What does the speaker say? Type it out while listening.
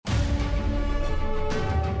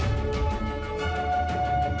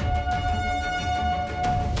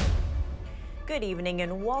Good evening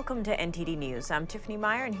and welcome to NTD News. I'm Tiffany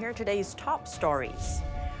Meyer and here are today's top stories.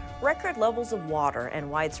 Record levels of water and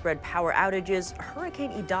widespread power outages.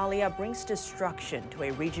 Hurricane Idalia brings destruction to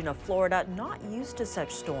a region of Florida not used to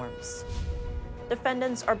such storms.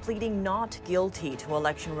 Defendants are pleading not guilty to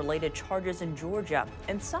election-related charges in Georgia,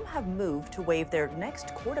 and some have moved to waive their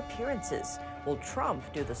next court appearances. Will Trump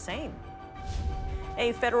do the same?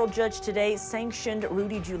 A federal judge today sanctioned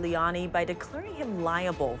Rudy Giuliani by declaring him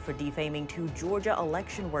liable for defaming two Georgia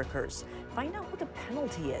election workers. Find out what the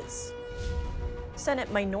penalty is. Senate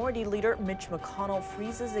Minority Leader Mitch McConnell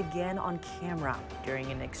freezes again on camera. During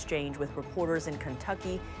an exchange with reporters in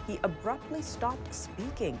Kentucky, he abruptly stopped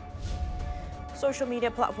speaking. Social media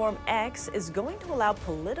platform X is going to allow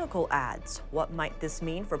political ads. What might this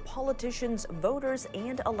mean for politicians, voters,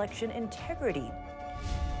 and election integrity?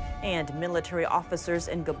 And military officers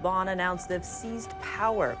in Gabon announced they've seized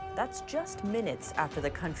power. That's just minutes after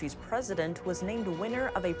the country's president was named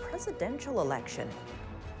winner of a presidential election.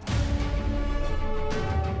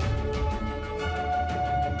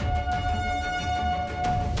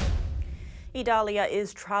 Idalia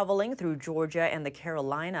is traveling through Georgia and the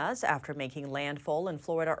Carolinas after making landfall in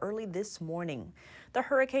Florida early this morning. The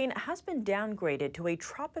hurricane has been downgraded to a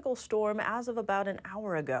tropical storm as of about an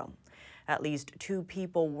hour ago. At least 2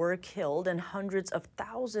 people were killed and hundreds of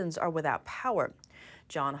thousands are without power.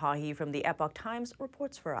 John Hawhey from the Epoch Times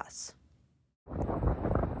reports for us.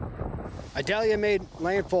 Idalia made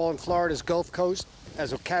landfall in Florida's Gulf Coast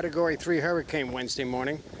as a Category 3 hurricane Wednesday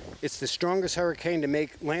morning. It's the strongest hurricane to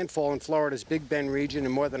make landfall in Florida's Big Bend region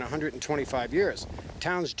in more than 125 years.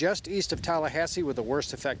 Towns just east of Tallahassee were the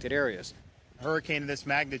worst affected areas. A hurricane of this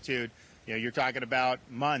magnitude, you're talking about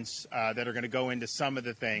months that are going to go into some of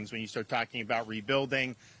the things when you start talking about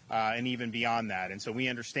rebuilding and even beyond that. And so we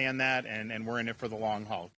understand that, and we're in it for the long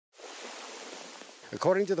haul.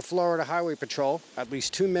 According to the Florida Highway Patrol, at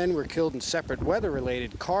least 2 men were killed in separate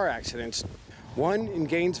weather-related car accidents, one in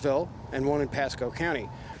Gainesville and one in Pasco County.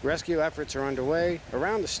 Rescue efforts are underway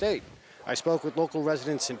around the state. I spoke with local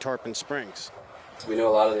residents in Tarpon Springs. We know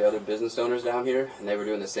a lot of the other business owners down here, and they were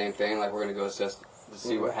doing the same thing. Like, we're going to go assess to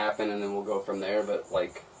see what happened, and then we'll go from there. But,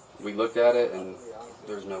 like, we looked at it, and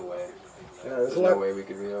there's no way. There's no way we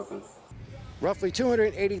could reopen. Roughly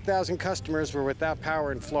 280,000 customers were without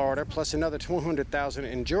power in Florida, plus another 200,000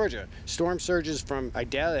 in Georgia. Storm surges from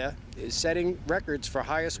Idalia is setting records for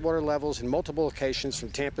highest water levels in multiple locations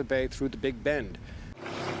from Tampa Bay through the Big Bend.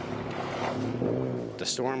 The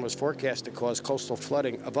storm was forecast to cause coastal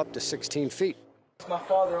flooding of up to 16 feet. My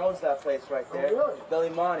father owns that place right there,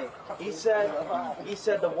 Billy Monty. He said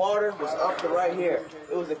the water was up to right here.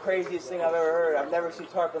 It was the craziest thing I've ever heard. I've never seen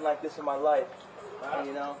tarpon like this in my life.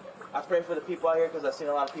 And, I pray for the people out here because I've seen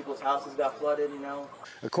a lot of people's houses got flooded,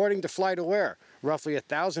 According to FlightAware, roughly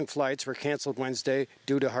 1,000 flights were canceled Wednesday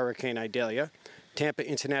due to Hurricane Idalia. Tampa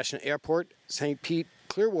International Airport, St. Pete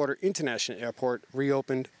Clearwater International Airport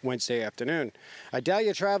reopened Wednesday afternoon.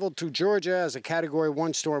 Idalia traveled through Georgia as a Category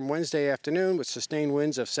 1 storm Wednesday afternoon with sustained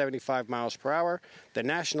winds of 75 miles per hour. The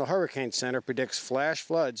National Hurricane Center predicts flash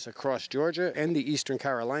floods across Georgia and the eastern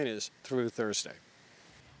Carolinas through Thursday.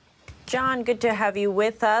 John, good to have you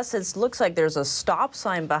with us. It looks like there's a stop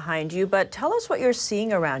sign behind you, but tell us what you're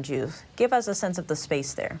seeing around you. Give us a sense of the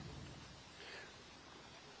space there.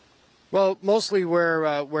 Well, mostly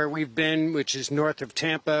where we've been, which is north of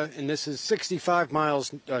Tampa, and this is 75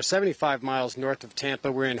 miles north of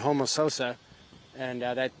Tampa. We're in Homosassa, and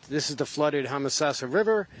this is the flooded Homosassa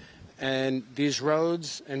River, and these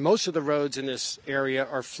roads, and most of the roads in this area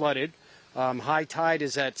are flooded. High tide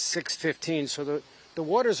is at 6:15, so the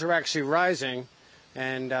waters are actually rising,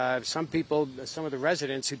 and some of the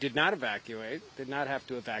residents who did not have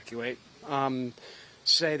to evacuate,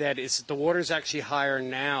 say that the water's actually higher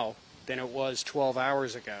now than it was 12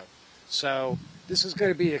 hours ago. So this is going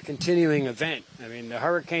to be a continuing event. I mean, the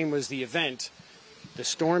hurricane was the event. The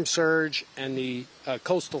storm surge and the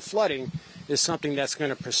coastal flooding is something that's going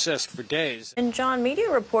to persist for days. And John, media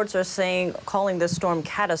reports are calling this storm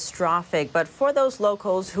catastrophic, but for those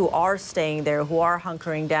locals who are staying there, who are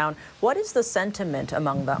hunkering down, what is the sentiment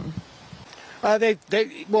among them?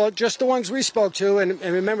 Well, just the ones we spoke to, and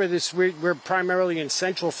remember this, we're primarily in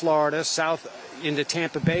central Florida, south in the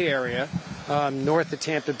Tampa Bay area, north of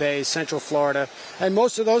Tampa Bay, central Florida, and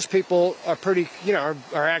most of those people are pretty, are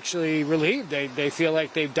actually relieved. They feel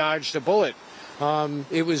like they've dodged a bullet.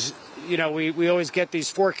 It was, we always get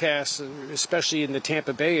these forecasts, especially in the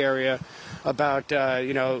Tampa Bay area, about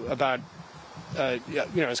it's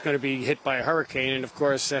going to be hit by a hurricane, and of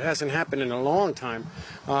course that hasn't happened in a long time.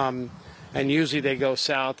 And usually they go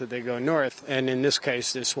south or they go north. And in this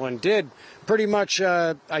case, this one did pretty much,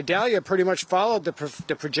 Idalia pretty much followed the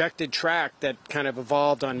projected track that kind of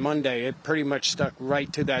evolved on Monday. It pretty much stuck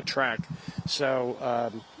right to that track.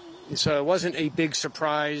 So it wasn't a big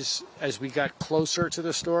surprise as we got closer to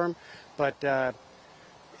the storm. But,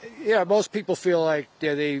 yeah, most people feel like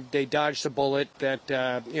they dodged a bullet, that,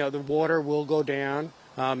 the water will go down.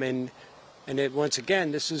 And it, once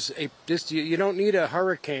again, you don't need a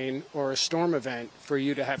hurricane or a storm event for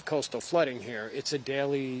you to have coastal flooding here. It's a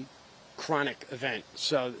daily chronic event.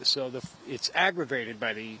 So it's aggravated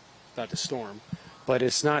by the storm, but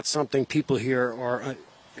it's not something people here are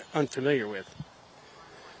unfamiliar with.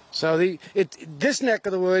 So this neck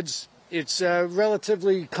of the woods, it's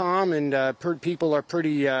relatively calm, and people are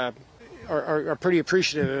pretty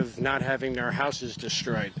appreciative of not having their houses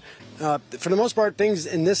destroyed. For the most part, things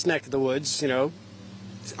in this neck of the woods,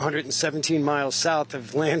 117 miles south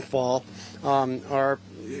of landfall,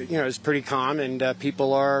 is pretty calm, and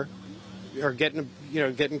people are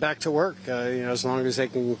getting back to work, as long as they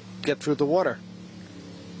can get through the water.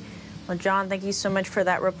 Well, John, thank you so much for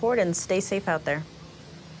that report, and stay safe out there.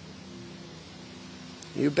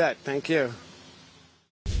 You bet. Thank you.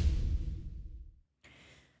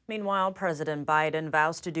 Meanwhile, President Biden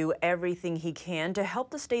vows to do everything he can to help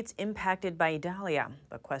the states impacted by Idalia,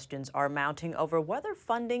 but questions are mounting over whether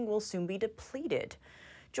funding will soon be depleted.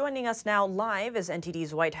 Joining us now live is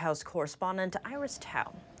NTD's White House correspondent Iris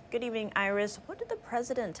Tao. Good evening, Iris. What did the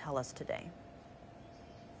president tell us today?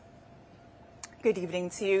 Good evening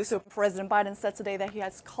to you. So President Biden said today that he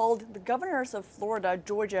has called the governors of Florida,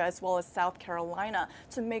 Georgia, as well as South Carolina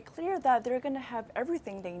to make clear that they're going to have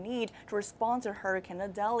everything they need to respond to Hurricane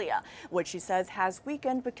Idalia, which he says has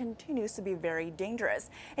weakened but continues to be very dangerous.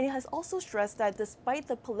 And he has also stressed that despite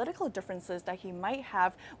the political differences that he might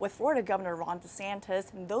have with Florida Governor Ron DeSantis,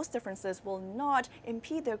 those differences will not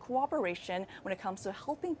impede their cooperation when it comes to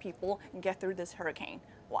helping people get through this hurricane.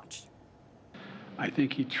 Watch. I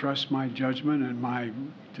think he trusts my judgment and my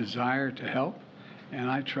desire to help,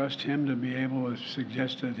 and I trust him to be able to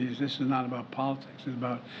suggest that this is not about politics, it's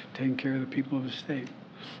about taking care of the people of the state.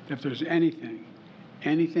 If there's anything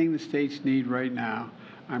the states need right now,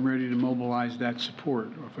 I'm ready to mobilize that support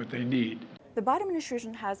of what they need. The Biden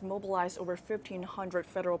administration has mobilized over 1,500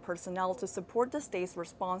 federal personnel to support the state's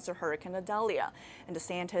response to Hurricane Idalia. And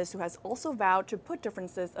DeSantis, who has also vowed to put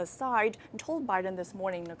differences aside, told Biden this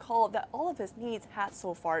morning in a call that all of his needs had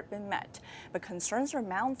so far been met. But concerns are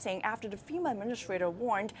mounting after the FEMA administrator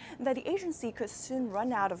warned that the agency could soon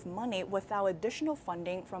run out of money without additional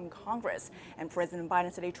funding from Congress. And President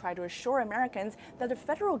Biden today tried to assure Americans that the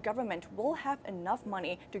federal government will have enough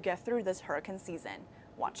money to get through this hurricane season.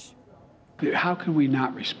 Watch. How can we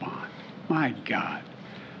not respond? My God,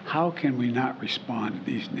 how can we not respond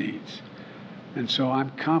to these needs? And so I'm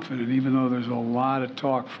confident, even though there's a lot of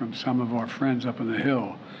talk from some of our friends up on the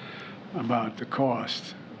Hill about the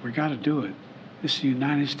cost, we got to do it. This is the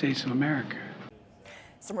United States of America.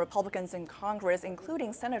 Some Republicans in Congress,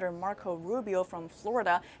 including Senator Marco Rubio from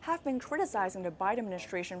Florida, have been criticizing the Biden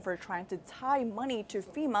administration for trying to tie money to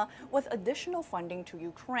FEMA with additional funding to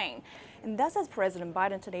Ukraine. And that's as President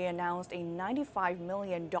Biden today announced a $95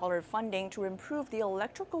 million funding to improve the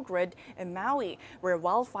electrical grid in Maui, where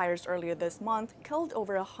wildfires earlier this month killed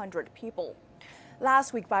over 100 people.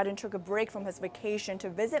 Last week, Biden took a break from his vacation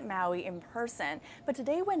to visit Maui in person. But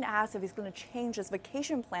today, when asked if he's going to change his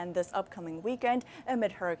vacation plan this upcoming weekend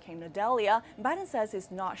amid Hurricane Idalia, Biden says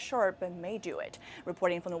he's not sure but may do it.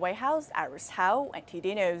 Reporting from the White House, Iris Tao,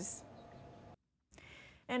 NTD News.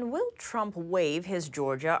 And will Trump waive his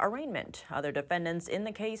Georgia arraignment? Other defendants in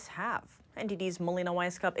the case have. NTD's Melina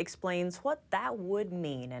Weisskopf explains what that would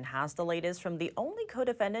mean and has the latest from the only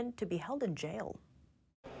co-defendant to be held in jail.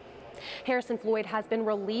 Harrison Floyd has been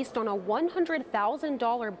released on a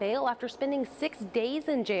 $100,000 bail after spending 6 days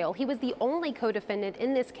in jail. He was the only co-defendant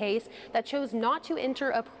in this case that chose not to enter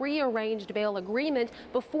a pre-arranged bail agreement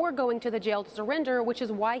before going to the jail to surrender, which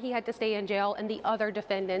is why he had to stay in jail and the other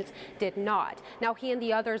defendants did not. Now he and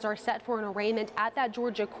the others are set for an arraignment at that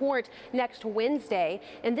Georgia court next Wednesday,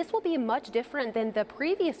 and this will be much different than the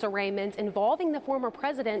previous arraignments involving the former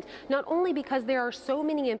president, not only because there are so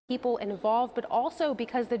many people involved, but also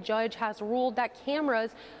because the judge judge has ruled that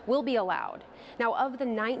cameras will be allowed. Now, of the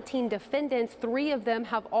 19 defendants, 3 of them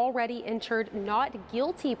have already entered not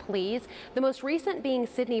guilty pleas, the most recent being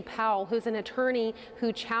Sidney Powell, who's an attorney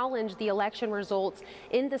who challenged the election results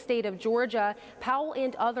in the state of Georgia. Powell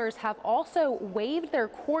and others have also waived their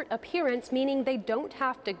court appearance, meaning they don't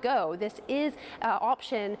have to go. This is an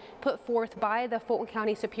option put forth by the Fulton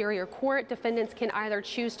County Superior Court. Defendants can either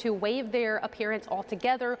choose to waive their appearance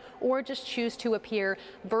altogether or just choose to appear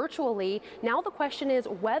virtually. Now the question is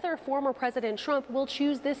whether former President Trump will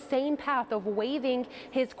choose this same path of waiving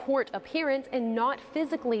his court appearance and not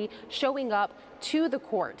physically showing up to the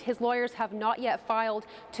court. His lawyers have not yet filed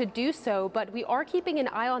to do so, but we are keeping an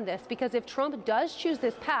eye on this because if Trump does choose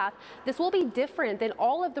this path, this will be different than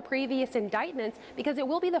all of the previous indictments because it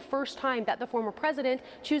will be the first time that the former president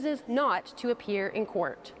chooses not to appear in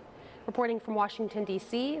court. Reporting from Washington,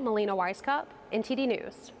 D.C., Melina Weisskopf, NTD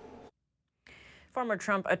News. Former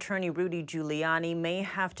Trump attorney Rudy Giuliani may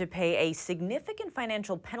have to pay a significant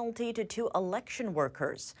financial penalty to 2 election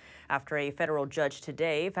workers after a federal judge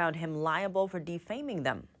today found him liable for defaming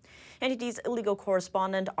them. NTD's legal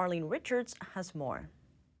correspondent Arlene Richards has more.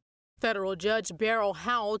 Federal Judge Beryl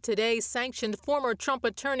Howell today sanctioned former Trump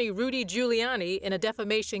attorney Rudy Giuliani in a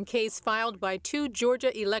defamation case filed by 2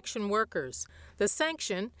 Georgia election workers. The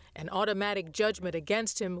sanction, an automatic judgment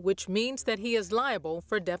against him, which means that he is liable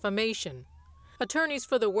for defamation. Attorneys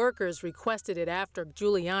for the workers requested it after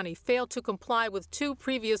Giuliani failed to comply with 2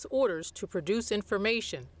 previous orders to produce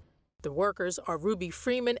information. The workers are Ruby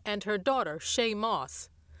Freeman and her daughter, Shay Moss.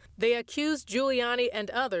 They accused Giuliani and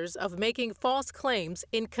others of making false claims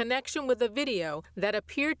in connection with a video that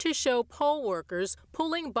appeared to show poll workers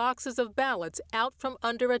pulling boxes of ballots out from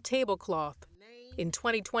under a tablecloth. In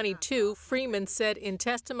 2022, Freeman said in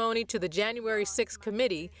testimony to the January 6th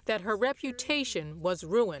committee that her reputation was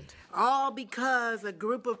ruined. All because a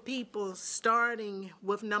group of people, starting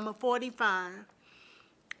with number 45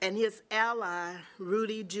 and his ally,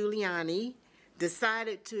 Rudy Giuliani,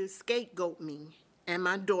 decided to scapegoat me and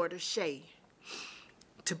my daughter, Shay,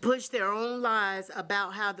 to push their own lies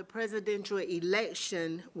about how the presidential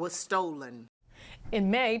election was stolen. In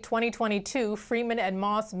May 2022, Freeman and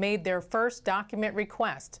Moss made their first document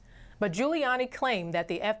request, but Giuliani claimed that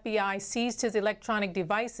the FBI seized his electronic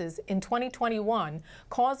devices in 2021,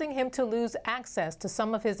 causing him to lose access to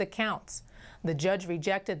some of his accounts. The judge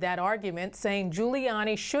rejected that argument, saying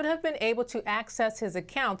Giuliani should have been able to access his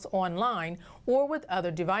accounts online or with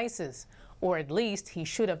other devices, or at least he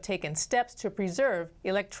should have taken steps to preserve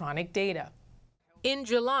electronic data. In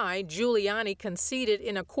July, Giuliani conceded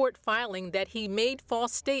in a court filing that he made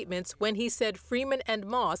false statements when he said Freeman and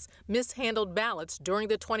Moss mishandled ballots during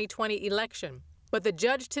the 2020 election. But the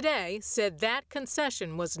judge today said that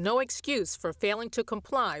concession was no excuse for failing to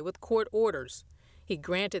comply with court orders. He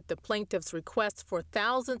granted the plaintiff's request for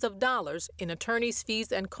thousands of dollars in attorney's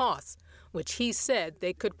fees and costs, which he said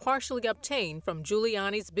they could partially obtain from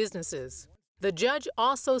Giuliani's businesses. The judge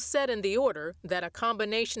also said in the order that a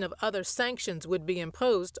combination of other sanctions would be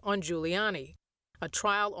imposed on Giuliani. A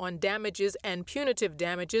trial on damages and punitive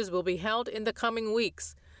damages will be held in the coming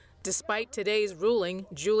weeks. Despite today's ruling,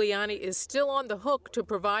 Giuliani is still on the hook to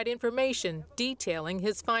provide information detailing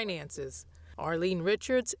his finances. Arlene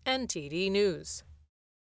Richards, NTD News.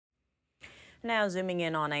 Now zooming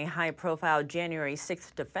in on a high-profile January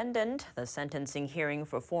 6th defendant, the sentencing hearing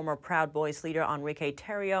for former Proud Boys leader Enrique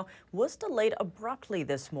Tarrio was delayed abruptly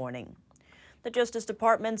this morning. The Justice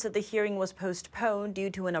Department said the hearing was postponed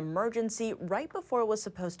due to an emergency right before it was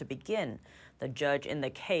supposed to begin. The judge in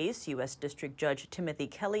the case, U.S. District Judge Timothy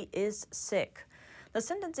Kelly, is sick. The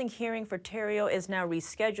sentencing hearing for Tarrio is now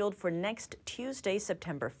rescheduled for next Tuesday,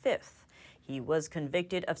 September 5th. He was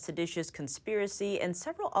convicted of seditious conspiracy and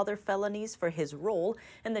several other felonies for his role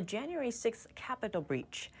in the January 6th Capitol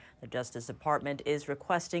breach. The Justice Department is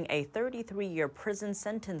requesting a 33-year prison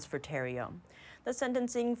sentence for Tarrio. The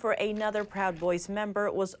sentencing for another Proud Boys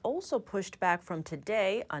member was also pushed back from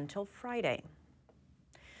today until Friday.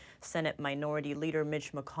 Senate Minority Leader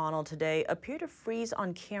Mitch McConnell today appeared to freeze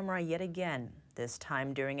on camera yet again, this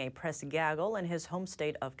time during a press gaggle in his home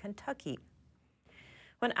state of Kentucky.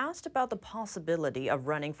 When asked about the possibility of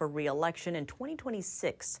running for re-election in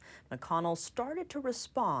 2026, McConnell started to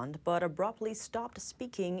respond but abruptly stopped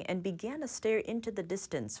speaking and began to stare into the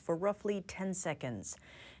distance for roughly 10 seconds.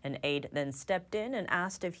 An aide then stepped in and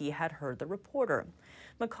asked if he had heard the reporter.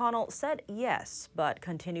 McConnell said yes, but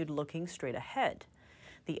continued looking straight ahead.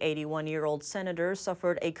 The 81-year-old senator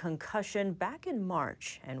suffered a concussion back in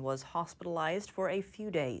March and was hospitalized for a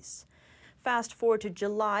few days. Fast forward to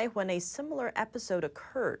July when a similar episode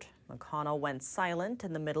occurred. McConnell went silent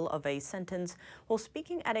in the middle of a sentence while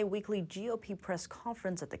speaking at a weekly GOP press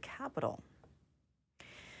conference at the Capitol.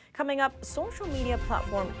 Coming up, social media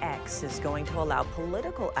platform X is going to allow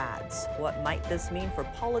political ads. What might this mean for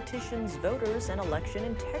politicians, voters, and election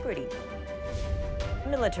integrity?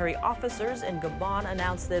 Military officers in Gabon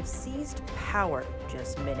announced they've seized power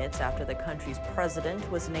just minutes after the country's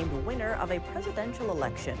president was named winner of a presidential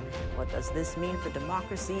election. What does this mean for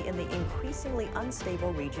democracy in the increasingly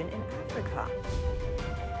unstable region in Africa?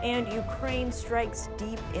 And Ukraine strikes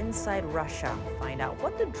deep inside Russia. Find out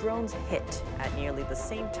what the drones hit at nearly the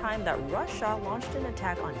same time that Russia launched an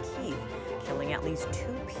attack on Kyiv, killing at least 2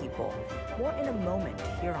 people. More in a moment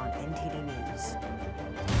here on NTD News.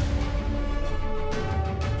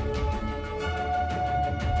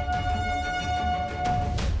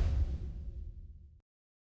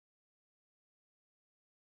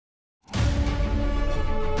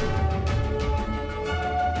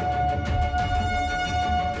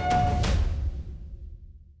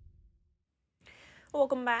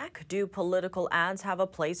 Welcome back. Do political ads have a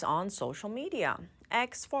place on social media?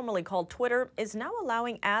 X, formerly called Twitter, is now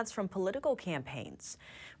allowing ads from political campaigns.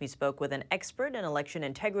 We spoke with an expert in election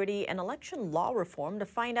integrity and election law reform to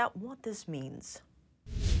find out what this means.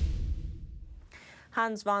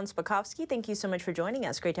 Hans von Spakovsky, thank you so much for joining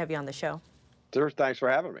us. Great to have you on the show. Sure, thanks for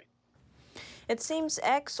having me. It seems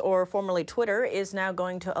X, or formerly Twitter, is now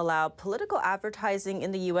going to allow political advertising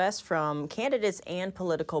in the U.S. from candidates and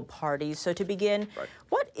political parties. So to begin,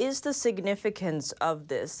 What is the significance of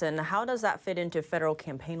this, and how does that fit into federal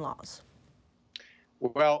campaign laws?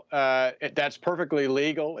 Well, that's perfectly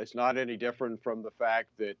legal. It's not any different from the fact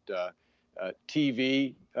that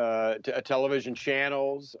television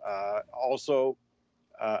channels also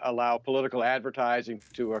allow political advertising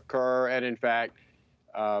to occur. And in fact,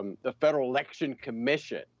 the Federal Election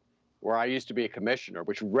Commission, where I used to be a commissioner,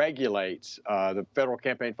 which regulates the federal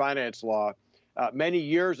campaign finance law, many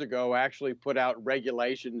years ago actually put out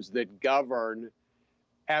regulations that govern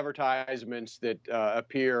advertisements that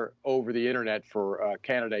appear over the internet for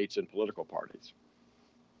candidates and political parties.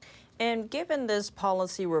 And given this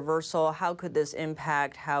policy reversal, how could this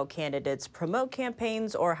impact how candidates promote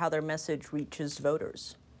campaigns or how their message reaches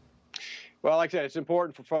voters? Well, like I said, it's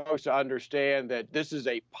important for folks to understand that this is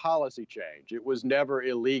a policy change. It was never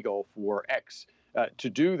illegal for X to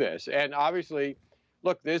do this. And obviously,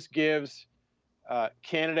 look, this gives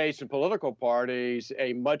candidates and political parties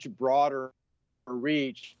a much broader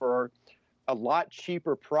reach for a lot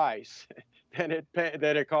cheaper price than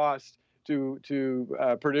it costs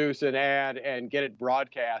to produce an ad and get it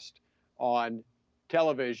broadcast on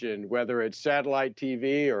television, whether it's satellite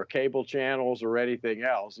TV or cable channels or anything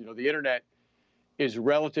else. You know, the internet is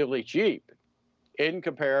relatively cheap in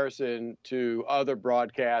comparison to other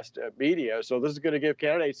broadcast media. So this is going to give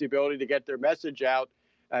candidates the ability to get their message out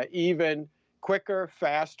even quicker,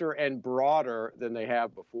 faster, and broader than they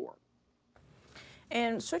have before.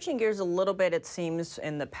 And switching gears a little bit, it seems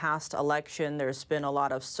in the past election, there's been a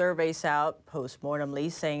lot of surveys out post-mortemly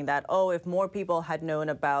saying that, oh, if more people had known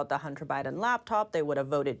about the Hunter Biden laptop, they would have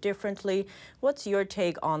voted differently. What's your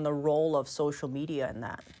take on the role of social media in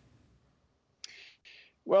that?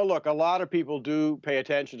 Well, look, a lot of people do pay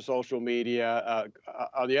attention to social media.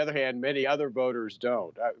 On the other hand, many other voters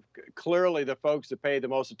don't. Clearly, the folks that pay the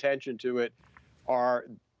most attention to it are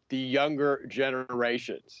the younger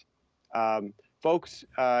generations. Folks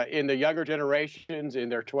in the younger generations, in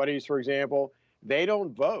their 20s, for example, they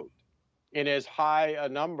don't vote in as high a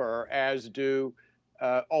number as do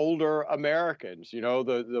older Americans. You know,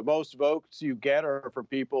 the most votes you get are from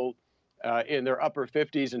people in their upper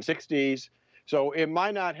 50s and 60s. So it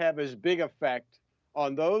might not have as big effect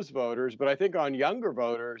on those voters, but I think on younger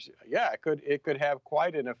voters, yeah, it could have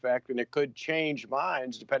quite an effect, and it could change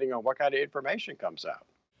minds depending on what kind of information comes out.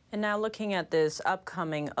 And now looking at this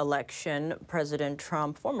upcoming election,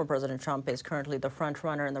 former President Trump is currently the front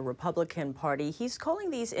runner in the Republican Party. He's calling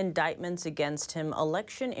these indictments against him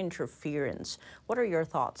election interference. What are your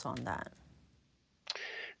thoughts on that?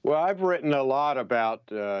 Well, I've written a lot about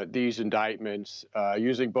these indictments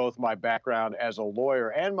using both my background as a lawyer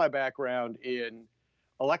and my background in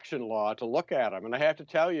election law to look at them. And I have to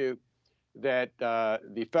tell you that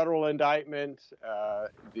the federal indictment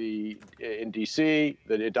in D.C.,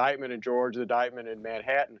 the indictment in Georgia, the indictment in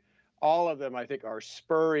Manhattan, all of them, I think, are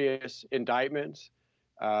spurious indictments.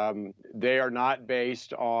 They are not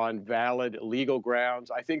based on valid legal grounds.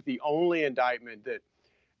 I think the only indictment that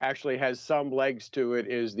actually has some legs to it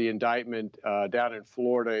is the indictment down in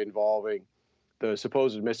Florida involving the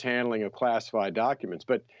supposed mishandling of classified documents.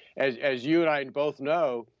 But as you and I both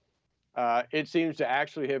know, it seems to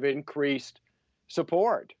actually have increased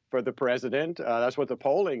support for the president. That's what the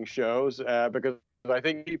polling shows, because I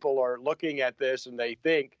think people are looking at this and they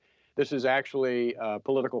think this is actually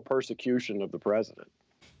political persecution of the president.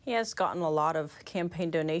 He has gotten a lot of campaign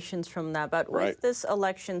donations from that, but with this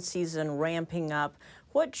election season ramping up,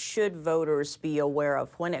 what should voters be aware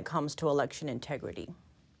of when it comes to election integrity?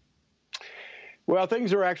 Well,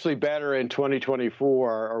 things are actually better in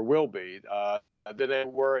 2024, or will be, than they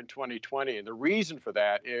were in 2020. And the reason for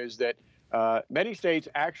that is that many states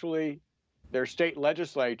actually, their state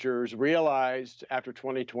legislatures realized after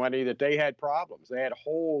 2020 that they had problems. They had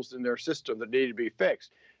holes in their system that needed to be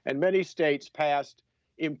fixed. And many states passed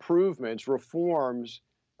improvements, reforms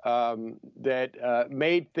that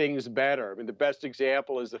made things better. I mean, the best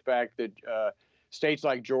example is the fact that states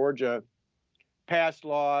like Georgia passed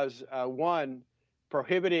laws, one,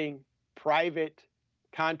 prohibiting private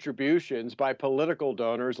contributions by political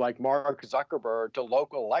donors like Mark Zuckerberg to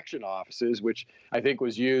local election offices, which I think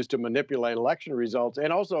was used to manipulate election results.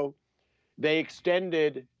 And also, they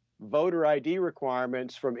extended voter ID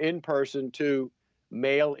requirements from in-person to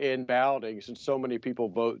mail-in balloting, since so many people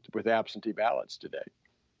vote with absentee ballots today.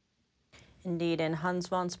 Indeed, and Hans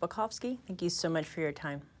von Spakovsky, thank you so much for your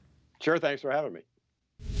time. Sure, thanks for having me.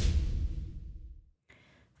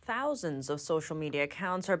 Thousands of social media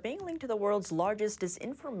accounts are being linked to the world's largest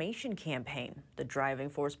disinformation campaign. The driving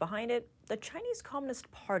force behind it, the Chinese Communist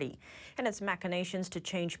Party, and its machinations to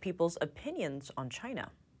change people's opinions on China.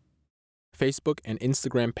 Facebook and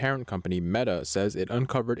Instagram parent company Meta says it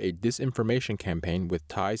uncovered a disinformation campaign with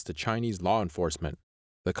ties to Chinese law enforcement.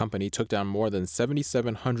 The company took down more than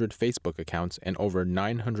 7,700 Facebook accounts and over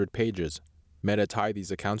 900 pages. Meta tied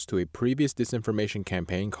these accounts to a previous disinformation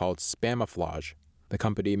campaign called Spamiflage. The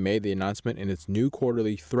company made the announcement in its new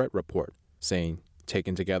quarterly threat report, saying,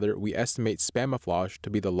 "Taken together, we estimate Spamiflage to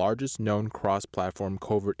be the largest known cross-platform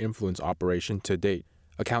covert influence operation to date."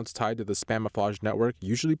 Accounts tied to the Spamiflage network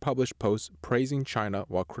usually publish posts praising China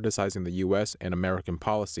while criticizing the U.S. and American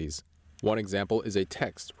policies. One example is a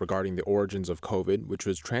text regarding the origins of COVID, which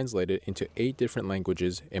was translated into 8 different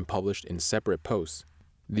languages and published in separate posts.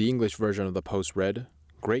 The English version of the post read,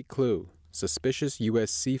 "Great clue. Suspicious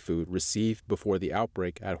U.S. seafood received before the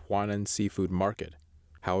outbreak at Huanan Seafood Market."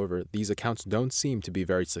 However, these accounts don't seem to be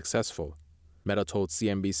very successful. Meta told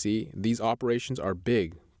CNBC these operations are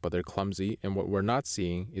big, but they're clumsy, and what we're not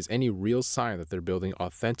seeing is any real sign that they're building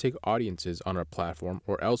authentic audiences on our platform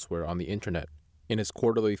or elsewhere on the internet. In its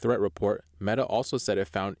quarterly threat report, Meta also said it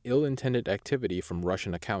found ill-intended activity from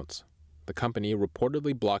Russian accounts. The company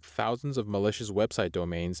reportedly blocked thousands of malicious website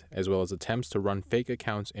domains, as well as attempts to run fake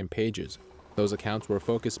accounts and pages. Those accounts were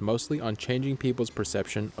focused mostly on changing people's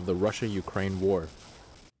perception of the Russia-Ukraine war.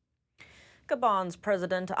 Gabon's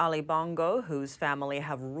President Ali Bongo, whose family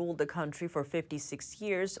have ruled the country for 56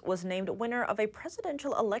 years, was named winner of a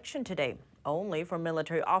presidential election today, only for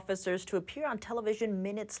military officers to appear on television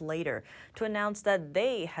minutes later to announce that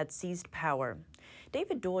they had seized power.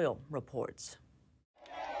 David Doyle reports.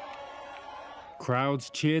 Crowds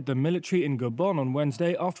cheered the military in Gabon on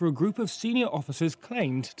Wednesday after a group of senior officers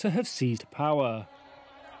claimed to have seized power.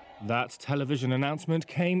 That television announcement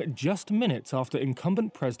came just minutes after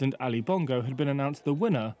incumbent President Ali Bongo had been announced the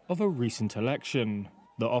winner of a recent election.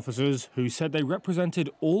 The officers, who said they represented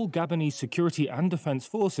all Gabonese security and defense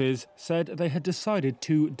forces, said they had decided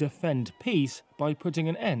to defend peace by putting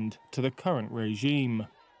an end to the current regime.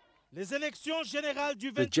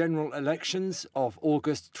 The general elections of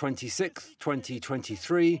August 26,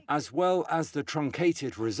 2023, as well as the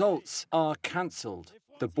truncated results, are cancelled.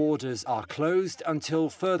 The borders are closed until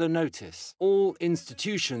further notice. All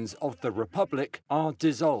institutions of the Republic are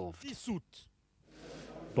dissolved.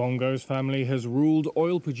 Bongo's family has ruled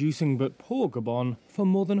oil-producing but poor Gabon for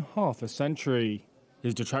more than half a century.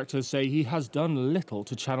 His detractors say he has done little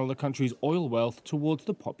to channel the country's oil wealth towards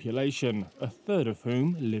the population, a third of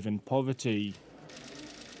whom live in poverty.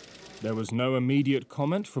 There was no immediate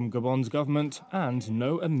comment from Gabon's government and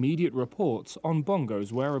no immediate reports on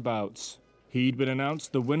Bongo's whereabouts. He'd been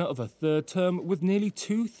announced the winner of a third term with nearly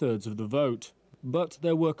 2/3 of the vote. But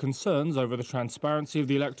there were concerns over the transparency of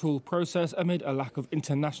the electoral process amid a lack of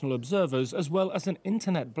international observers, as well as an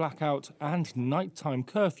internet blackout and nighttime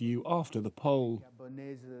curfew after the poll.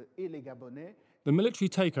 The military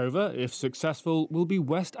takeover, if successful, will be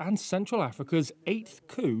West and Central Africa's 8th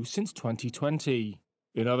coup since 2020.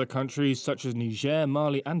 In other countries such as Niger,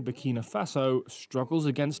 Mali and Burkina Faso, struggles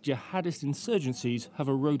against jihadist insurgencies have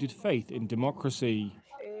eroded faith in democracy.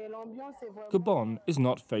 Gabon is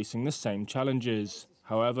not facing the same challenges.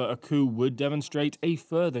 However, a coup would demonstrate a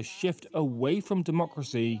further shift away from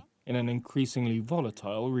democracy in an increasingly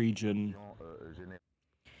volatile region.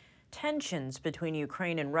 Tensions between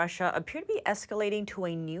Ukraine and Russia appear to be escalating to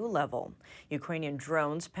a new level. Ukrainian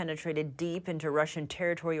drones penetrated deep into Russian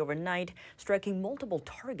territory overnight, striking multiple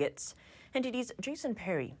targets. NTD's Jason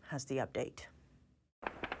Perry has the update.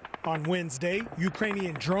 On Wednesday,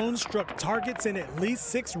 Ukrainian drones struck targets in at least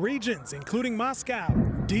 6 regions, including Moscow,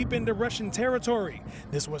 deep into Russian territory.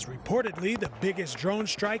 This was reportedly the biggest drone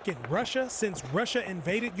strike in Russia since Russia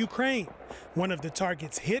invaded Ukraine. One of the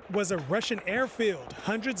targets hit was a Russian airfield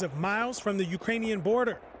hundreds of miles from the Ukrainian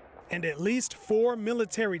border. And at least 4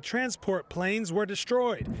 military transport planes were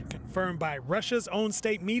destroyed, confirmed by Russia's own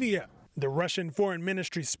state media. The Russian Foreign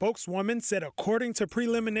Ministry spokeswoman said according to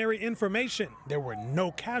preliminary information, there were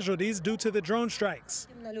no casualties due to the drone strikes.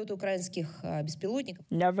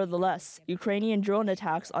 Nevertheless, Ukrainian drone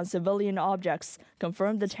attacks on civilian objects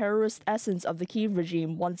confirmed the terrorist essence of the Kyiv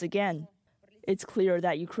regime once again. It's clear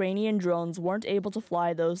that Ukrainian drones weren't able to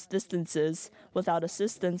fly those distances without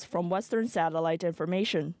assistance from Western satellite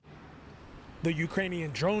information. The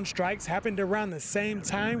Ukrainian drone strikes happened around the same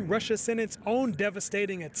time Russia sent its own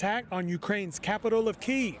devastating attack on Ukraine's capital of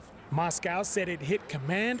Kyiv. Moscow said it hit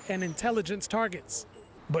command and intelligence targets.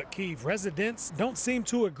 But Kyiv residents don't seem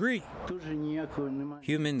to agree.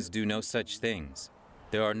 Humans do no such things.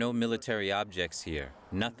 There are no military objects here,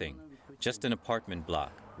 nothing. Just an apartment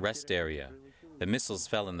block, rest area. The missiles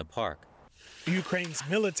fell in the park. Ukraine's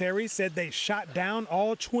military said they shot down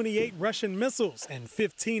all 28 Russian missiles and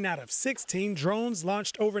 15 out of 16 drones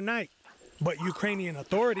launched overnight. But Ukrainian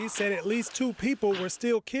authorities said at least 2 people were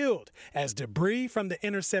still killed as debris from the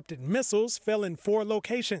intercepted missiles fell in 4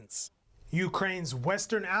 locations. Ukraine's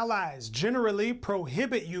Western allies generally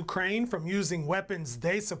prohibit Ukraine from using weapons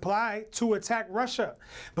they supply to attack Russia.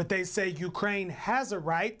 But they say Ukraine has a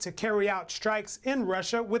right to carry out strikes in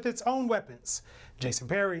Russia with its own weapons. Jason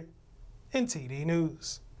Perry, NTD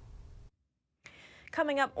News.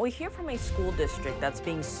 Coming up, we hear from a school district that's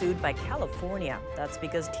being sued by California. That's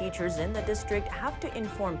because teachers in the district have to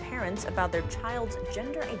inform parents about their child's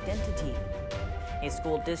gender identity. A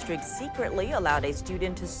school district secretly allowed a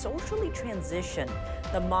student to socially transition.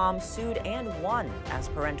 The mom sued and won, as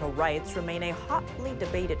parental rights remain a hotly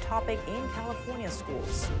debated topic in California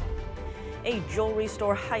schools. A jewelry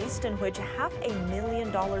store heist in which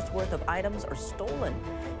 $500,000 worth of items are stolen.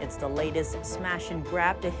 It's the latest smash and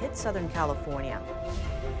grab to hit Southern California.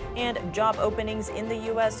 And job openings in the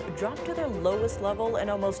U.S. dropped to their lowest level in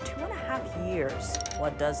almost 2.5 years.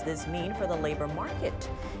 What does this mean for the labor market?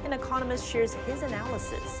 An economist shares his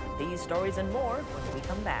analysis. These stories and more when we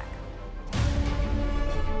come back.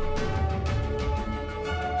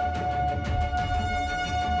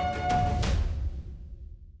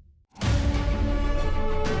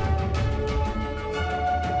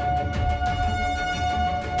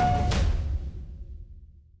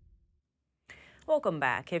 Welcome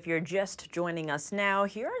back. If you're just joining us now,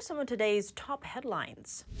 here are some of today's top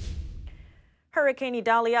headlines. Hurricane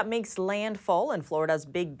Idalia makes landfall in Florida's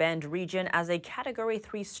Big Bend region as a Category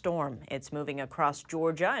 3 storm. It's moving across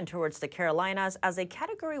Georgia and towards the Carolinas as a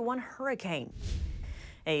Category 1 hurricane.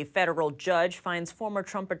 A federal judge finds former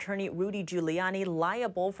Trump attorney Rudy Giuliani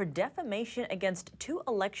liable for defamation against 2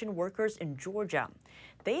 election workers in Georgia.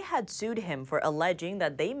 They had sued him for alleging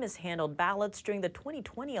that they mishandled ballots during the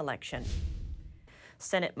 2020 election.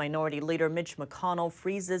 Senate Minority Leader Mitch McConnell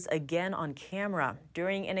freezes again on camera.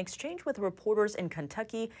 During an exchange with reporters in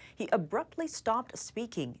Kentucky, he abruptly stopped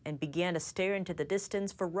speaking and began to stare into the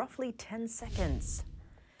distance for roughly 10 seconds.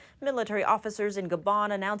 Military officers in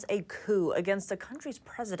Gabon announce a coup against the country's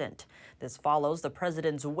president. This follows the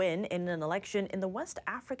president's win in an election in the West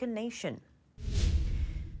African nation.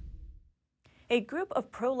 A group of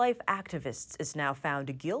pro-life activists is now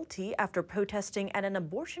found guilty after protesting at an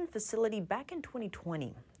abortion facility back in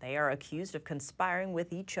 2020. They are accused of conspiring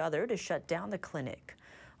with each other to shut down the clinic.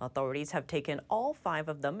 Authorities have taken all 5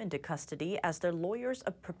 of them into custody as their lawyers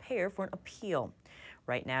prepare for an appeal.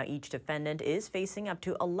 Right now, each defendant is facing up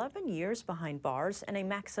to 11 years behind bars and a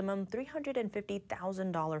maximum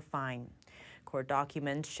 $350,000 fine. Court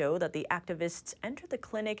documents show that the activists entered the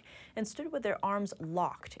clinic and stood with their arms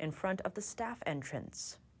locked in front of the staff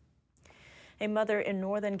entrance. A mother in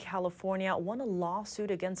Northern California won a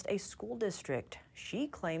lawsuit against a school district. She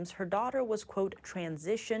claims her daughter was, quote,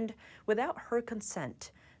 transitioned without her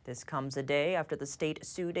consent. This comes a day after the state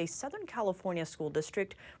sued a Southern California school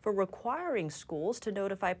district for requiring schools to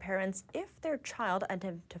notify parents if their child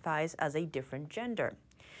identifies as a different gender.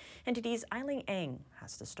 NTD's Eileen Eng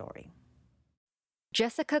has the story.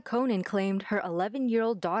 Jessica Conan claimed her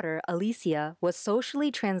 11-year-old daughter, Alicia, was socially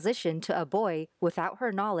transitioned to a boy without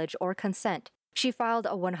her knowledge or consent. She filed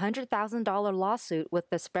a $100,000 lawsuit with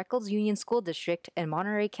the Spreckels Union School District in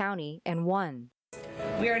Monterey County and won.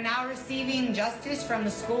 We are now receiving justice from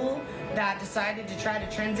the school that decided to try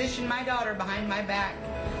to transition my daughter behind my back.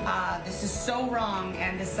 This is so wrong,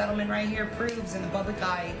 and this settlement right here proves in the public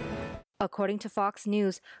eye. According to Fox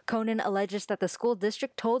News, Conan alleges that the school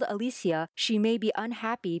district told Alicia she may be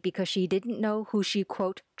unhappy because she didn't know who she,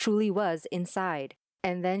 quote, truly was inside.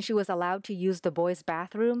 And then she was allowed to use the boys'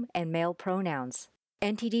 bathroom and male pronouns.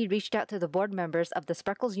 NTD reached out to the board members of the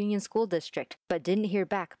Spreckels Union School District, but didn't hear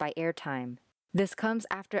back by airtime. This comes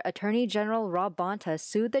after Attorney General Rob Bonta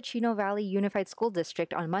sued the Chino Valley Unified School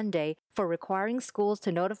District on Monday for requiring schools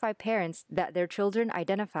to notify parents that their children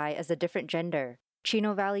identify as a different gender.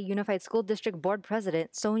 Chino Valley Unified School District Board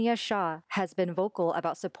President Sonia Shah has been vocal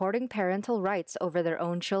about supporting parental rights over their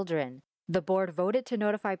own children. The board voted to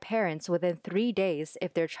notify parents within 3 days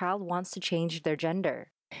if their child wants to change their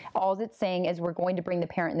gender. All it's saying is we're going to bring the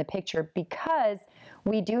parent in the picture because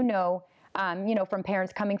we do know, from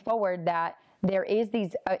parents coming forward that there is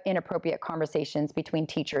these inappropriate conversations between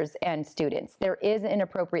teachers and students. There is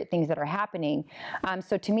inappropriate things that are happening.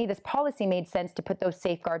 So to me, this policy made sense to put those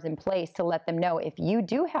safeguards in place to let them know if you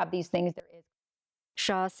do have these things, there is.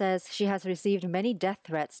 Shaw says she has received many death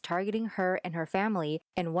threats targeting her and her family,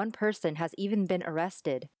 and one person has even been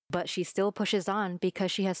arrested. But she still pushes on because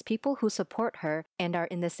she has people who support her and are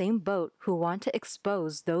in the same boat who want to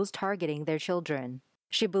expose those targeting their children.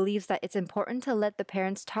 She believes that it's important to let the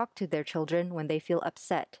parents talk to their children when they feel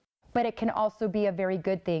upset. But it can also be a very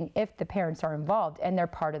good thing if the parents are involved and they're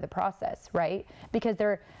part of the process, right? Because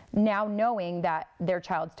they're now knowing that their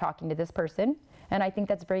child's talking to this person. And I think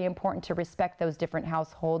that's very important to respect those different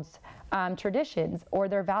households' traditions or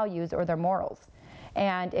their values or their morals.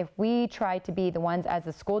 And if we try to be the ones as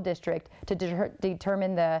a school district to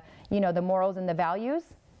determine the morals and the values,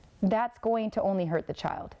 that's going to only hurt the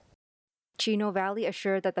child. Chino Valley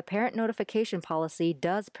assured that the parent notification policy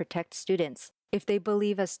does protect students. If they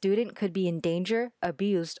believe a student could be in danger,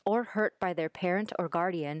 abused, or hurt by their parent or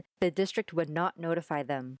guardian, the district would not notify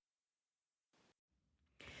them.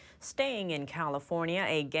 Staying in California,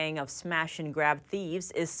 a gang of smash-and-grab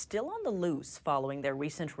thieves is still on the loose following their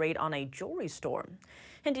recent raid on a jewelry store.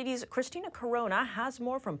 NTD's Christina Corona has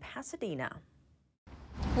more from Pasadena.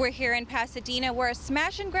 We're here in Pasadena where a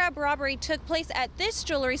smash-and-grab robbery took place at this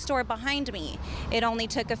jewelry store behind me. It only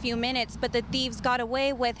took a few minutes, but the thieves got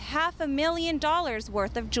away with $500,000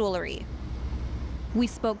 worth of jewelry. We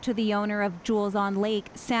spoke to the owner of Jewels on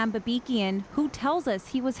Lake, Sam Babikian, who tells us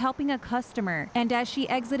he was helping a customer, and as she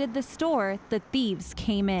exited the store, the thieves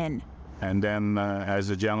came in. And then as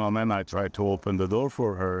a gentleman, I tried to open the door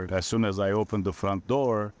for her. As soon as I opened the front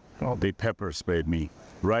door, they pepper sprayed me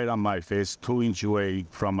right on my face, 2 inches away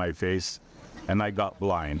from my face, and I got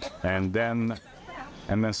blind. And then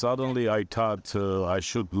suddenly I thought I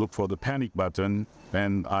should look for the panic button,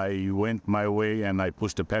 and I went my way and I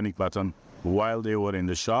pushed the panic button. While they were in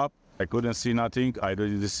the shop, I couldn't see nothing. I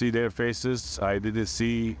didn't see their faces. I didn't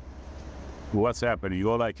see what's happening.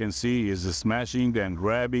 All I can see is the smashing and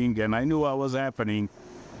grabbing, and I knew what was happening,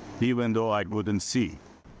 even though I couldn't see.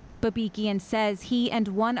 Babikian says he and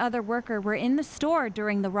one other worker were in the store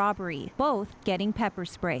during the robbery, both getting pepper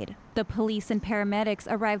sprayed. The police and paramedics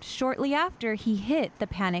arrived shortly after he hit the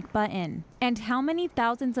panic button. And how many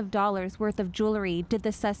thousands of dollars worth of jewelry did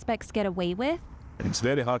the suspects get away with? It's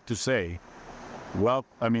very hard to say. Well,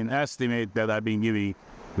 estimate that I've been giving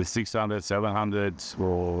with 600, 700,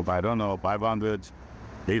 or I don't know, 500,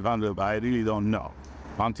 800, I really don't know.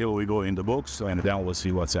 Until we go in the books, and then we'll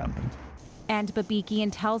see what's happening. And Babikian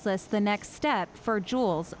tells us the next step for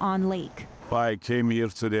Jewels on Lake. I came here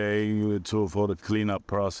today for the cleanup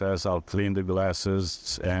process. I'll clean the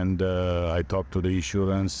glasses, and I talk to the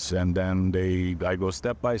insurance, and then I go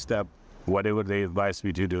step by step, whatever they advise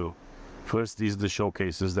me to do. First is the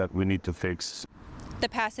showcases that we need to fix. The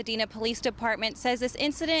Pasadena Police Department says this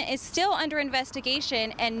incident is still under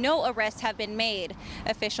investigation and no arrests have been made.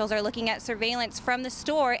 Officials are looking at surveillance from the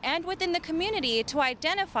store and within the community to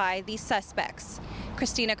identify these suspects.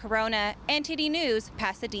 Christina Corona, NTD News,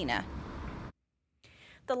 Pasadena.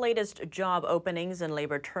 The latest job openings and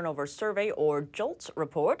labor turnover survey, or JOLTS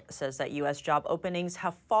report, says that U.S. job openings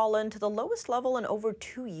have fallen to the lowest level in over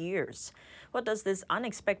 2 years. What does this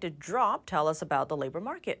unexpected drop tell us about the labor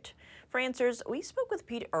market? For answers, we spoke with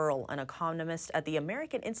Pete Earle, an economist at the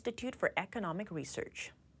American Institute for Economic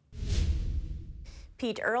Research.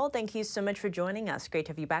 Pete Earle, thank you so much for joining us. Great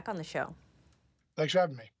to have you back on the show. Thanks for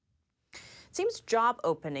having me. It seems job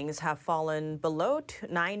openings have fallen below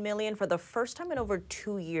 9 million for the first time in over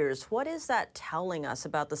 2 years. What is that telling us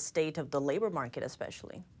about the state of the labor market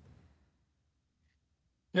especially?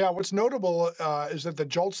 Yeah, what's notable is that the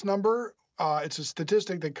JOLTS number, it's a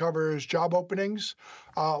statistic that covers job openings,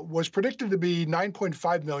 was predicted to be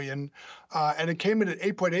 9.5 million, and it came in at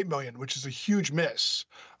 8.8 million, which is a huge miss.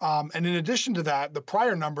 And in addition to that, the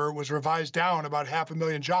prior number was revised down about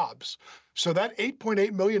 500,000 jobs. So that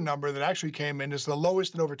 8.8 million number that actually came in is the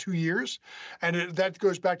lowest in over 2 years, and that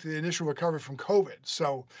goes back to the initial recovery from COVID.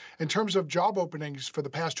 So in terms of job openings for the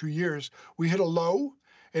past 2 years, we hit a low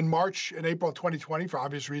in March and April of 2020 for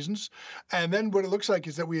obvious reasons. And then what it looks like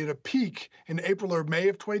is that we had a peak in April or May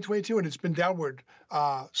of 2022, and it's been downward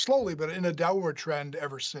slowly, but in a downward trend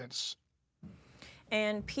ever since.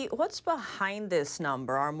 And Pete, what's behind this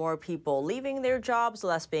number? Are more people leaving their jobs,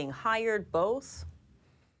 less being hired, both?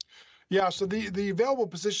 Yeah, so the available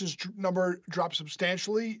positions number dropped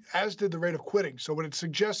substantially, as did the rate of quitting. So what it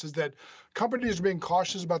suggests is that companies are being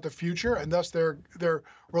cautious about the future, and thus they're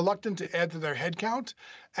reluctant to add to their headcount.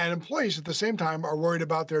 And employees at the same time are worried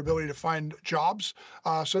about their ability to find jobs,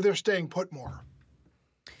 so they're staying put more.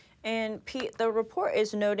 And Pete, the report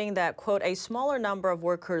is noting that, quote, a smaller number of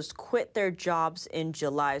workers quit their jobs in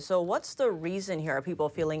July. So what's the reason here? Are people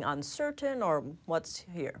feeling uncertain, or what's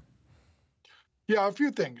here? Yeah, a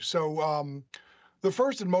few things. So the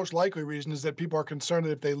first and most likely reason is that people are concerned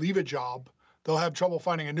that if they leave a job, they'll have trouble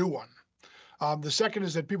finding a new one. The second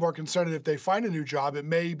is that people are concerned that if they find a new job, it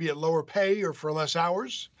may be at lower pay or for less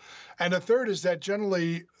hours. And the third is that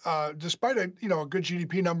generally, despite a good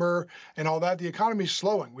GDP number and all that, the economy is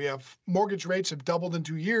slowing. We have mortgage rates have doubled in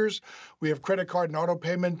 2 years. We have credit card and auto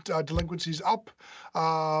payment delinquencies up.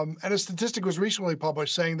 And a statistic was recently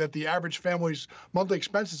published saying that the average family's monthly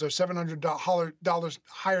expenses are $700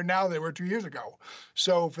 higher now than they were 2 years ago.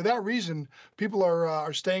 So for that reason, people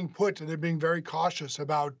are staying put, and they're being very cautious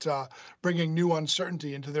about bringing new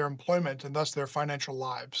uncertainty into their employment and thus their financial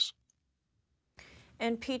lives.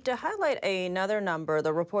 And Pete, to highlight another number,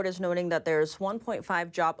 the report is noting that there's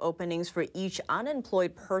 1.5 job openings for each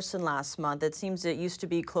unemployed person last month. It seems it used to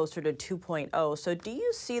be closer to 2.0. So do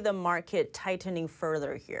you see the market tightening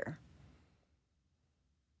further here?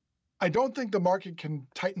 I don't think the market can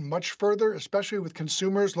tighten much further, especially with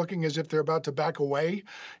consumers looking as if they're about to back away.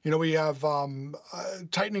 We have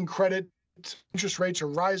tightening credit. Interest rates are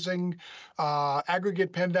rising.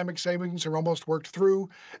 Aggregate pandemic savings are almost worked through.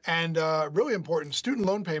 And really important, student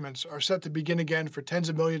loan payments are set to begin again for tens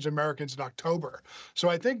of millions of Americans in October. So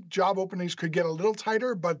I think job openings could get a little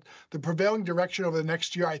tighter, but the prevailing direction over the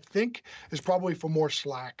next year, I think, is probably for more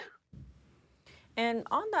slack. And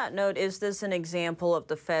on that note, is this an example of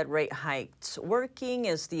the Fed rate hikes working?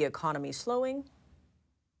 Is the economy slowing?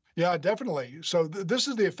 Yeah, definitely. So this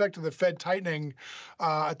is the effect of the Fed tightening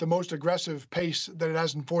at the most aggressive pace that it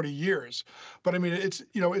has in 40 years. But I mean,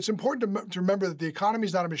 it's important to remember that the economy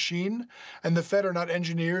is not a machine, and the Fed are not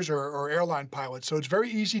engineers or airline pilots. So it's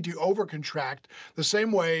very easy to overcontract the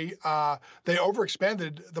same way they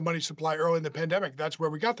overexpanded the money supply early in the pandemic. That's where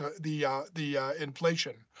we got the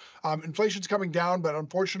inflation. Inflation's coming down, but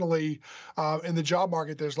unfortunately, in the job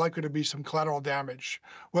market, there's likely to be some collateral damage.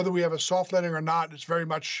 Whether we have a soft landing or not, it's very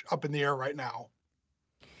much up in the air right now.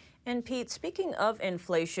 And Pete, speaking of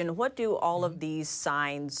inflation, what do all of these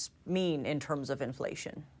signs mean in terms of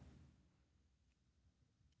inflation?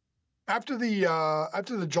 After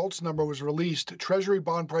the JOLTS number was released, Treasury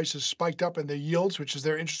bond prices spiked up and the yields, which is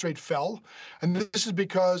their interest rate, fell. And this is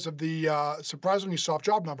because of the surprisingly soft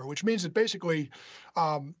job number, which means that basically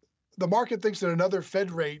the market thinks that another Fed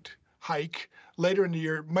rate hike later in the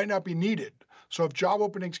year might not be needed. So if job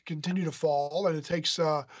openings continue to fall and it takes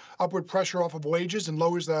upward pressure off of wages and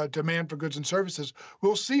lowers the demand for goods and services,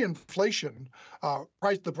 we'll see inflation,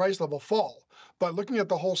 the price level fall. But looking at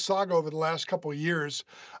the whole saga over the last couple of years,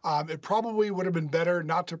 it probably would have been better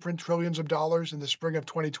not to print trillions of dollars in the spring of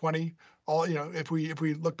 2020. If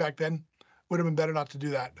we look back then, would have been better not to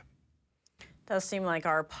do that. Does seem like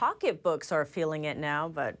our pocketbooks are feeling it now.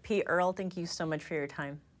 But Pete Earl, thank you so much for your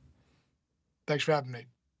time. Thanks for having me.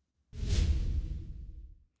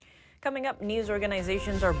 Coming up, news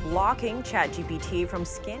organizations are blocking ChatGPT from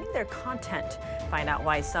scanning their content. Find out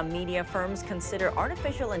why some media firms consider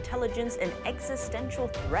artificial intelligence an existential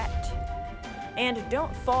threat. And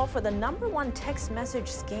don't fall for the #1 text message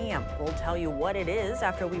scam. We'll tell you what it is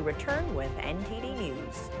after we return with NTD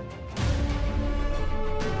News.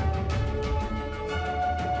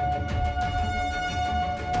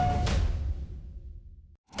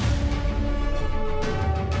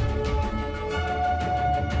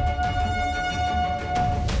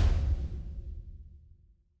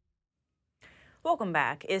 Welcome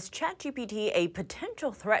back. Is ChatGPT a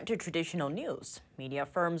potential threat to traditional news? Media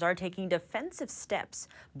firms are taking defensive steps,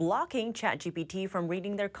 blocking ChatGPT from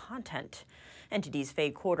reading their content. NTD's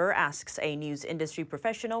Faye Quarter asks a news industry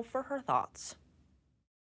professional for her thoughts.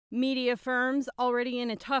 Media firms, already in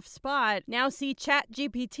a tough spot, now see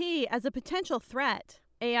ChatGPT as a potential threat.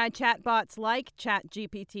 AI chatbots like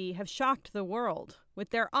ChatGPT have shocked the world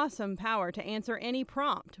with their awesome power to answer any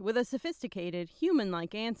prompt with a sophisticated,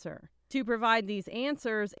 human-like answer. To provide these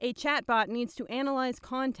answers, a chatbot needs to analyze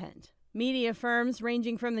content. Media firms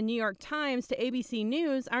ranging from the New York Times to ABC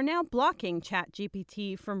News are now blocking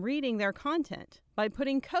ChatGPT from reading their content by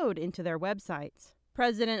putting code into their websites.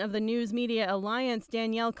 President of the News Media Alliance,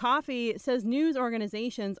 Danielle Coffey, says news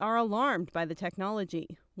organizations are alarmed by the technology.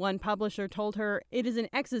 One publisher told her it is an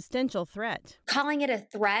existential threat. Calling it a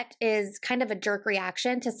threat is kind of a jerk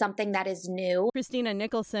reaction to something that is new. Christina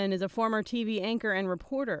Nicholson is a former TV anchor and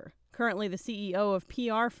reporter. Currently the CEO of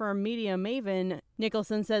PR firm Media Maven,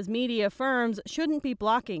 Nicholson says media firms shouldn't be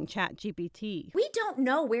blocking ChatGPT. We don't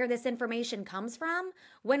know where this information comes from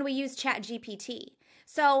when we use ChatGPT.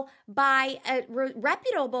 So by a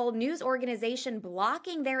reputable news organization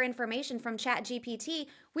blocking their information from ChatGPT,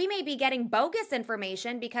 we may be getting bogus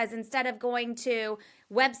information because instead of going to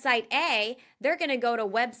website A, they're going to go to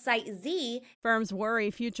website Z. Firms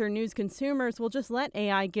worry future news consumers will just let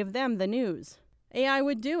AI give them the news. AI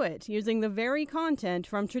would do it using the very content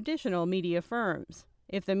from traditional media firms.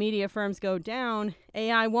 If the media firms go down,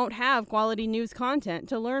 AI won't have quality news content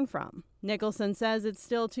to learn from. Nicholson says it's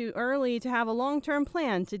still too early to have a long-term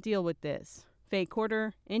plan to deal with this. Faye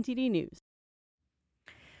Quarter, NTD News.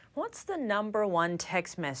 What's the #1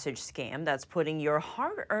 text message scam that's putting your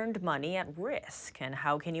hard-earned money at risk? And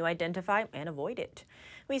how can you identify and avoid it?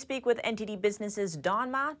 We speak with NTD Business's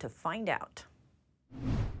Don Ma to find out.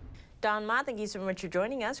 Don Ma, thank you so much for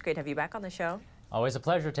joining us. Great to have you back on the show. Always a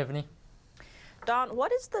pleasure, Tiffany. Don,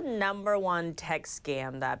 what is the #1 text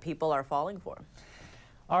scam that people are falling for?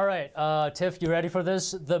 All right, Tiff, you ready for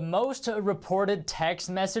this? The most reported text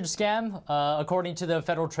message scam, according to the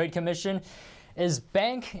Federal Trade Commission, is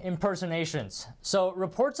bank impersonations. So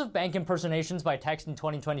reports of bank impersonations by text in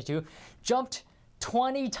 2022 jumped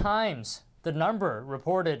 20 times the number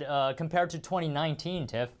reported compared to 2019,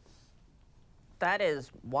 Tiff. That is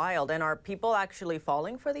wild. And are people actually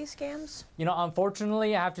falling for these scams? You know,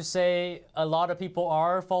 unfortunately, I have to say a lot of people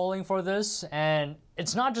are falling for this. And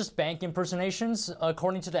it's not just bank impersonations.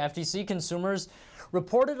 According to the FTC, consumers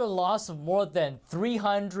reported a loss of more than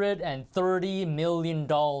 $330 million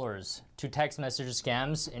to text message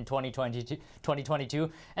scams in 2022.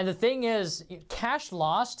 And the thing is, cash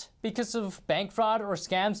lost because of bank fraud or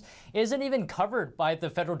scams isn't even covered by the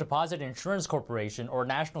Federal Deposit Insurance Corporation or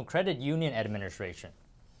National Credit Union Administration.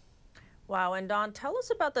 Wow, and Don, tell us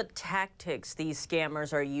about the tactics these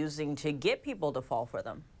scammers are using to get people to fall for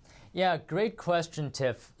them. Yeah, great question,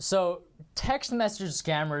 Tiff. So text message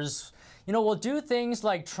scammers, will do things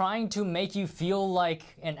like trying to make you feel like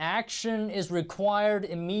an action is required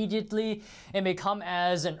immediately. It may come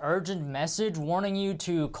as an urgent message warning you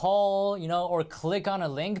to call, or click on a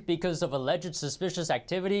link because of alleged suspicious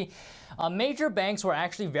activity. Major banks were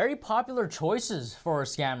actually very popular choices for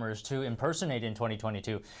scammers to impersonate in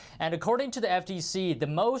 2022. And according to the FTC, the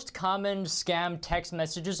most common scam text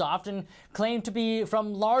messages often claim to be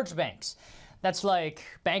from large banks. That's like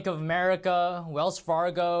Bank of America, Wells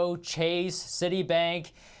Fargo, Chase,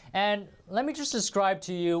 Citibank. And let me just describe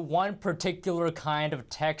to you one particular kind of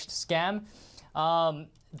text scam.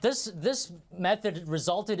 This method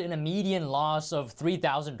resulted in a median loss of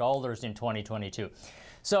 $3,000 in 2022.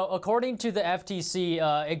 So according to the FTC,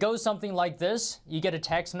 it goes something like this. You get a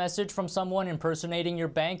text message from someone impersonating your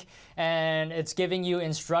bank, and it's giving you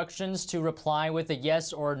instructions to reply with a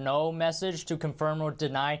yes or no message to confirm or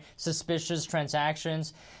deny suspicious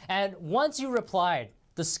transactions. And once you replied,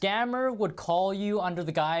 the scammer would call you under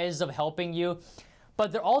the guise of helping you.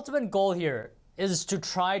 But their ultimate goal here is to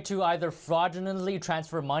try to either fraudulently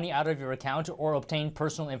transfer money out of your account or obtain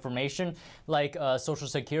personal information like a social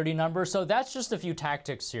security number. So that's just a few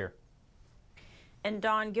tactics here. And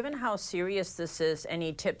Don, given how serious this is,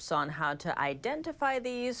 any tips on how to identify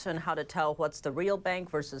these and how to tell what's the real bank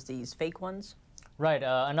versus these fake ones? Right,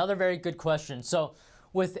 another very good question. So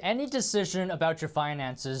with any decision about your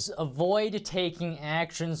finances, avoid taking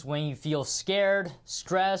actions when you feel scared,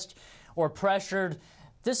 stressed, or pressured.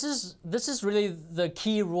 This is really the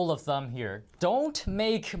key rule of thumb here. Don't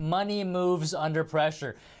make money moves under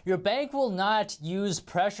pressure. Your bank will not use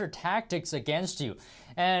pressure tactics against you.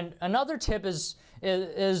 And another tip is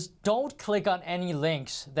don't click on any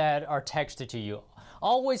links that are texted to you.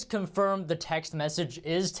 always confirm the text message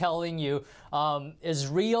is telling you is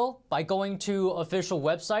real by going to official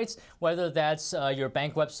websites, whether that's your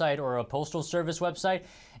bank website or a postal service website.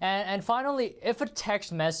 And finally, if a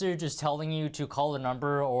text message is telling you to call a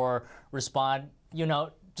number or respond,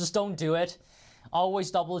 just don't do it.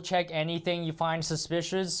 Always double check anything you find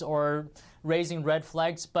suspicious or raising red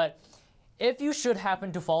flags. But if you should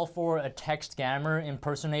happen to fall for a text scammer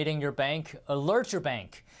impersonating your bank, alert your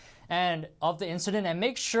bank of the incident and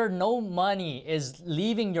make sure no money is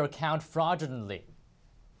leaving your account fraudulently.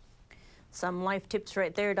 Some life tips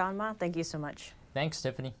right there, Donma. Thank you so much. Thanks,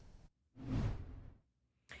 Tiffany.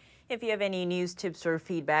 If you have any news, tips, or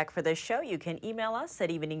feedback for this show, you can email us at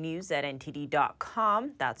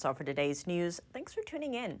eveningnews@ntd.com. That's all for today's news. Thanks for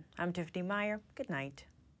tuning in. I'm Tiffany Meyer. Good night.